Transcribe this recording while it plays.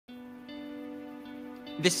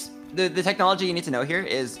The technology you need to know here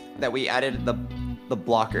is that we added the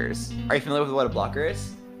blockers. Are you familiar with what a blocker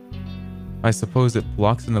is? I suppose it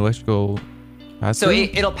blocks an electrical path So through?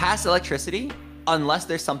 it'll pass electricity unless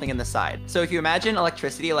there's something in the side. So if you imagine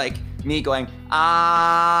electricity like me going,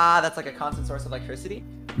 that's like a constant source of electricity.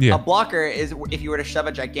 Yeah. A blocker is if you were to shove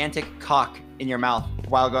a gigantic cock in your mouth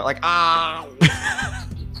while going like,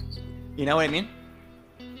 You know what I mean?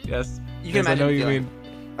 Yes. You can Yes, I know imagine what the you feeling.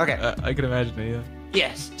 mean. Okay. I can imagine it, yeah.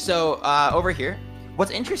 Yes. So over here,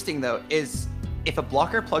 what's interesting though is if a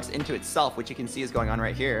blocker plugs into itself, which you can see is going on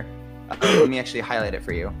right here. Let me actually highlight it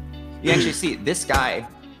for you. You can actually see this guy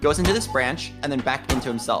goes into this branch and then back into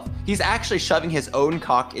himself. He's actually shoving his own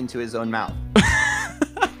cock into his own mouth.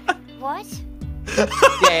 What?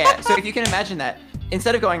 Yeah. So if you can imagine that,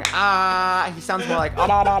 instead of going he sounds more like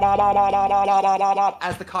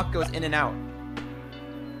as the cock goes in and out.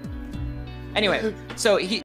 Anyway, so